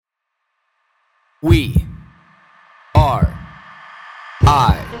We are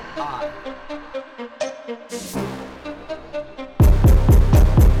I.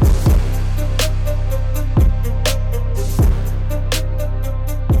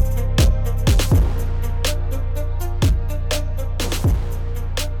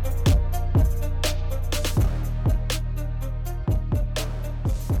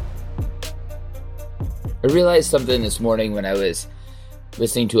 I realized something this morning when I was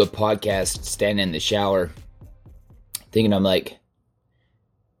listening to a podcast, standing in the shower, thinking, I'm like,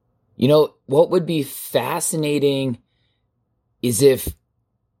 what would be fascinating is if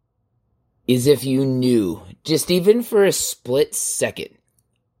you knew, just even for a split second,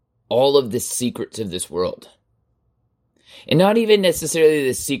 all of the secrets of this world. And not even necessarily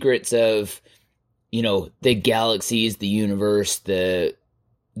the secrets of, the galaxies, the universe, the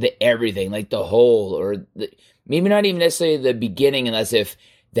everything, like the whole, or maybe not even necessarily the beginning, unless if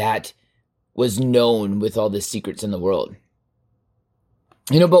that was known with all the secrets in the world.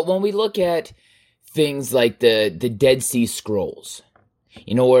 But when we look at things like the Dead Sea Scrolls,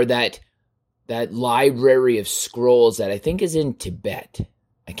 or that library of scrolls that I think is in Tibet.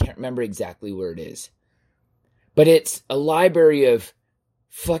 I can't remember exactly where it is. But it's a library of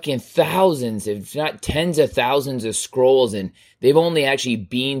fucking thousands, if not tens of thousands of scrolls, and they've only actually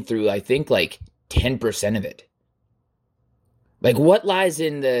been through, I think, like 10% of it. Like, what lies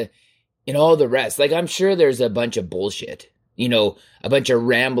in all the rest? Like, I'm sure there's a bunch of bullshit, a bunch of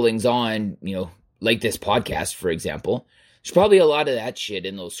ramblings on, like this podcast, for example. There's probably a lot of that shit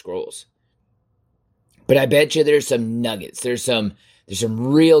in those scrolls. But I bet you there's some nuggets. There's some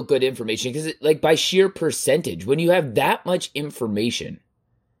real good information, because like by sheer percentage, when you have that much information,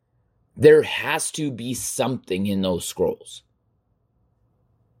 there has to be something in those scrolls.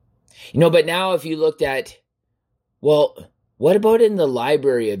 But now if you looked at, well, what about in the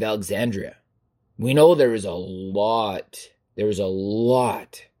Library of Alexandria? We know there was a lot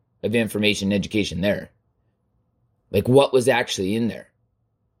of information and education there. Like, what was actually in there?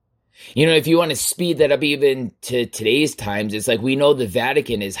 If you want to speed that up even to today's times, it's like we know the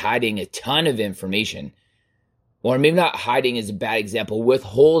Vatican is hiding a ton of information. Or maybe not hiding is a bad example,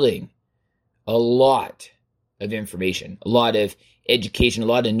 withholding a lot of information, a lot of education, a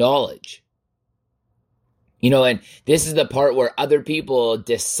lot of knowledge. And this is the part where other people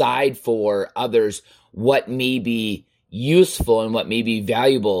decide for others what may be useful and what may be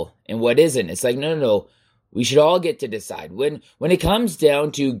valuable and what isn't. It's like, no. We should all get to decide. When it comes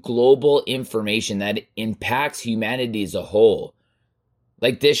down to global information that impacts humanity as a whole,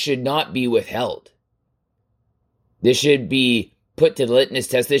 like, this should not be withheld. This should be put to the litmus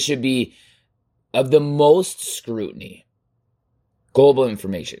test. This should be of the most scrutiny. Global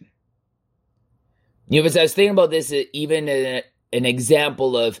information. As I was thinking about this, even an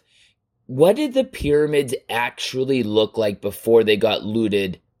example of what did the pyramids actually look like before they got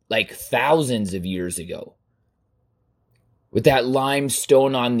looted, like thousands of years ago? With that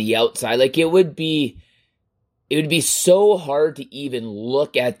limestone on the outside, like it would be so hard to even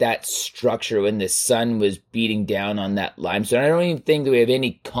look at that structure when the sun was beating down on that limestone. I don't even think that we have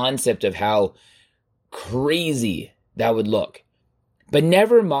any concept of how crazy that would look. But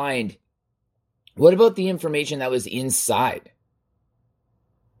never mind, what about the information that was inside?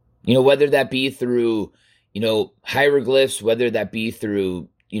 Whether that be through, hieroglyphs, whether that be through,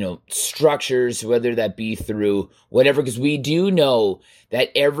 structures, whether that be through whatever, because we do know that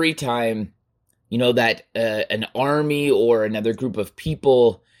every time, that an army or another group of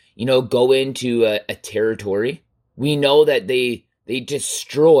people, go into a territory, we know that they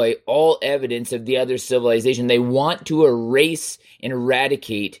destroy all evidence of the other civilization. They want to erase and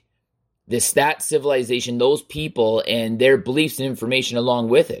eradicate that civilization, those people, and their beliefs and information along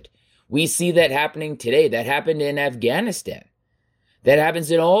with it. We see that happening today. That happened in Afghanistan. That happens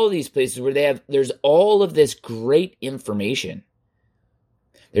in all of these places where there's all of this great information.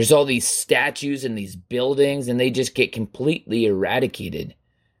 There's all these statues and these buildings, and they just get completely eradicated.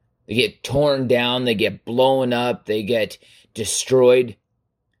 They get torn down, they get blown up, they get destroyed.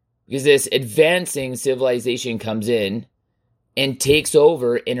 Because this advancing civilization comes in and takes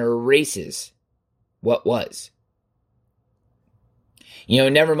over and erases what was.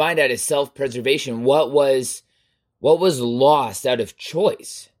 Never mind out of self-preservation, what was lost out of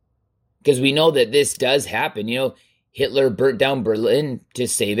choice? Because we know that this does happen. Hitler burnt down Berlin to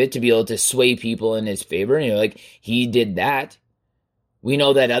save it, to be able to sway people in his favor. He did that. We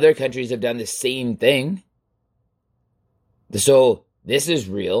know that other countries have done the same thing. So this is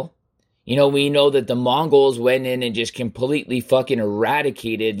real. We know that the Mongols went in and just completely fucking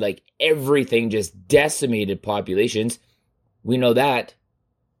eradicated, like, everything, just decimated populations. We know that.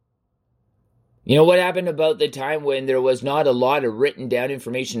 You know, what happened about the time when there was not a lot of written down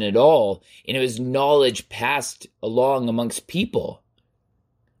information at all, and it was knowledge passed along amongst people?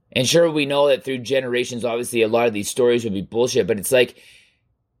 And sure, we know that through generations, obviously, a lot of these stories would be bullshit, but it's like,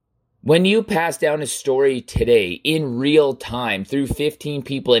 when you pass down a story today in real time through 15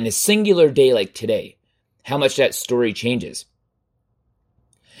 people in a singular day like today, how much that story changes.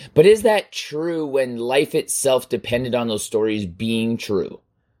 But is that true when life itself depended on those stories being true?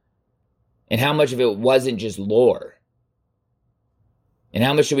 And how much of it wasn't just lore? And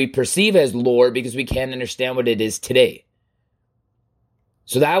how much should we perceive as lore because we can't understand what it is today?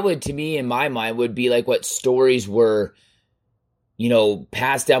 So that would, to me, in my mind, would be like what stories were,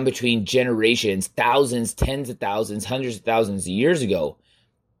 passed down between generations, thousands, tens of thousands, hundreds of thousands of years ago.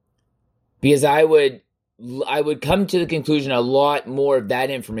 Because I would come to the conclusion a lot more of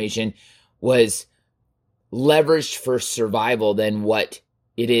that information was leveraged for survival than what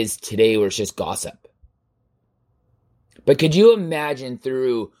it is today, where it's just gossip. But could you imagine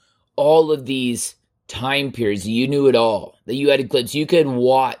through all of these time periods, you knew it all, that you had a glimpse, you could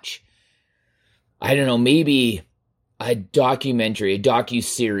watch, I don't know, maybe a documentary, a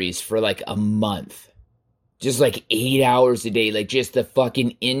docu-series for like a month, just like 8 hours a day, like just the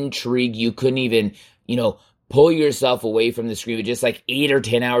fucking intrigue. You couldn't even, pull yourself away from the screen, but just like 8 or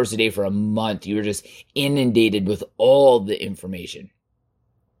 10 hours a day for a month, you were just inundated with all the information.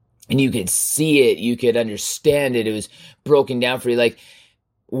 And you could see it, you could understand it. It was broken down for you, like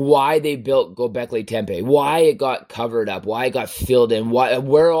why they built Göbekli Tepe, why it got covered up, why it got filled in,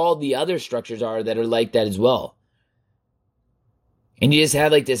 where all the other structures are that are like that as well. And you just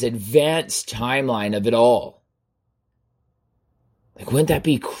had like this advanced timeline of it all. Like, wouldn't that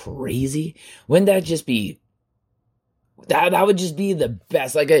be crazy? Wouldn't that just be, that would just be the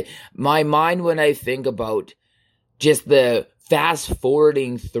best. Like my mind, when I think about just the fast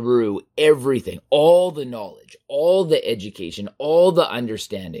forwarding through everything, all the knowledge, all the education, all the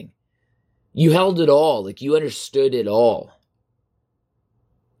understanding, you held it all, like you understood it all.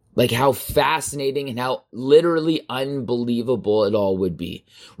 Like how fascinating and how literally unbelievable it all would be.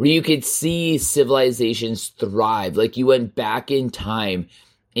 Where you could see civilizations thrive. Like you went back in time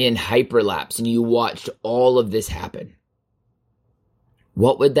in hyperlapse and you watched all of this happen.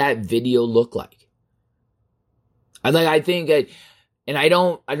 What would that video look like? I think I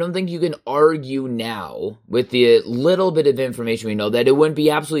don't think you can argue now with the little bit of information we know that it wouldn't be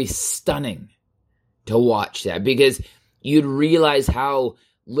absolutely stunning to watch that, because you'd realize how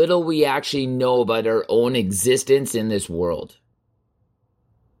little we actually know about our own existence in this world.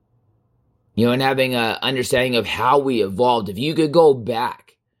 And having an understanding of how we evolved. If you could go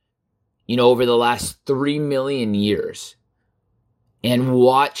back, over the last 3 million years and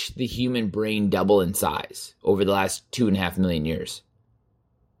watch the human brain double in size over the last 2.5 million years.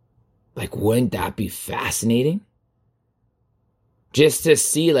 Like, wouldn't that be fascinating? Just to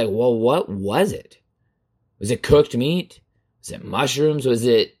see, like, well, what was it? Was it cooked meat? Was it mushrooms? Was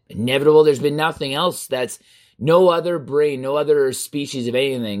it inevitable? There's been nothing else that's, no other brain, no other species of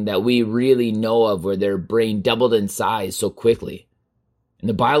anything that we really know of where their brain doubled in size so quickly. In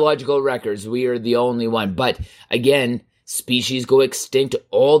the biological records, we are the only one. But again, species go extinct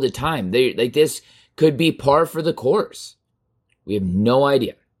all the time. This could be par for the course. We have no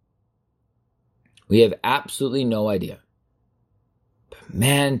idea. We have absolutely no idea. But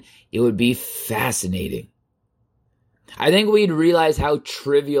man, it would be fascinating. I think we'd realize how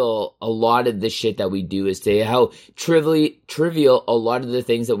trivial a lot of the shit that we do is today, how trivial a lot of the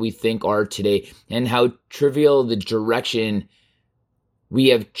things that we think are today, and how trivial the direction we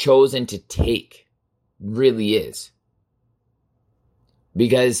have chosen to take really is.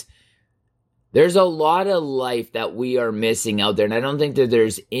 Because there's a lot of life that we are missing out there, and I don't think that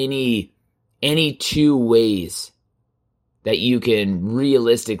there's any two ways that you can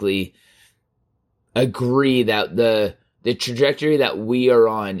realistically agree that the trajectory that we are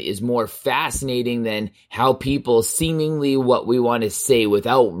on is more fascinating than how people seemingly, what we want to say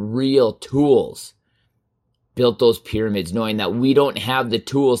without real tools, built those pyramids, knowing that we don't have the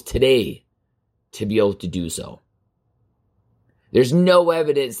tools today to be able to do so. There's no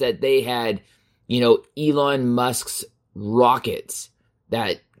evidence that they had, Elon Musk's rockets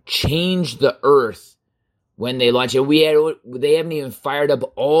that changed the earth when they launched it. They haven't even fired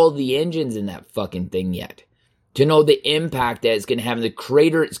up all the engines in that fucking thing yet to know the impact that it's going to have, the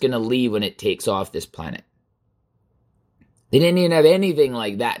crater it's going to leave when it takes off this planet. They didn't even have anything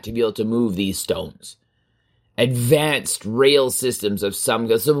like that to be able to move these stones. Advanced rail systems of some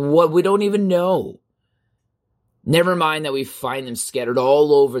kind, so what we don't even know. Never mind that we find them scattered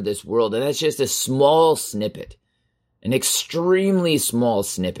all over this world, and that's just a small snippet, an extremely small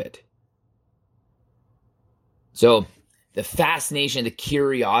snippet So the fascination, the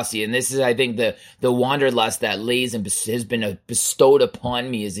curiosity, and this is, I think, the wanderlust that lays and has been bestowed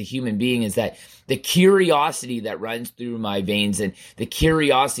upon me as a human being, is that the curiosity that runs through my veins and the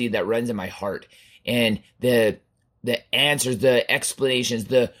curiosity that runs in my heart, and the answers, the explanations,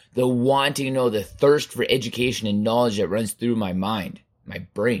 the wanting to know, the thirst for education and knowledge that runs through my mind, my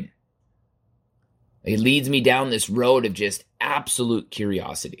brain. It leads me down this road of just absolute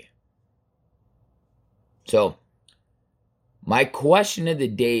curiosity. So, my question of the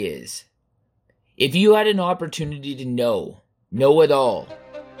day is, if you had an opportunity to know it all,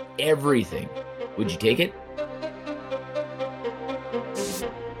 everything, would you take it?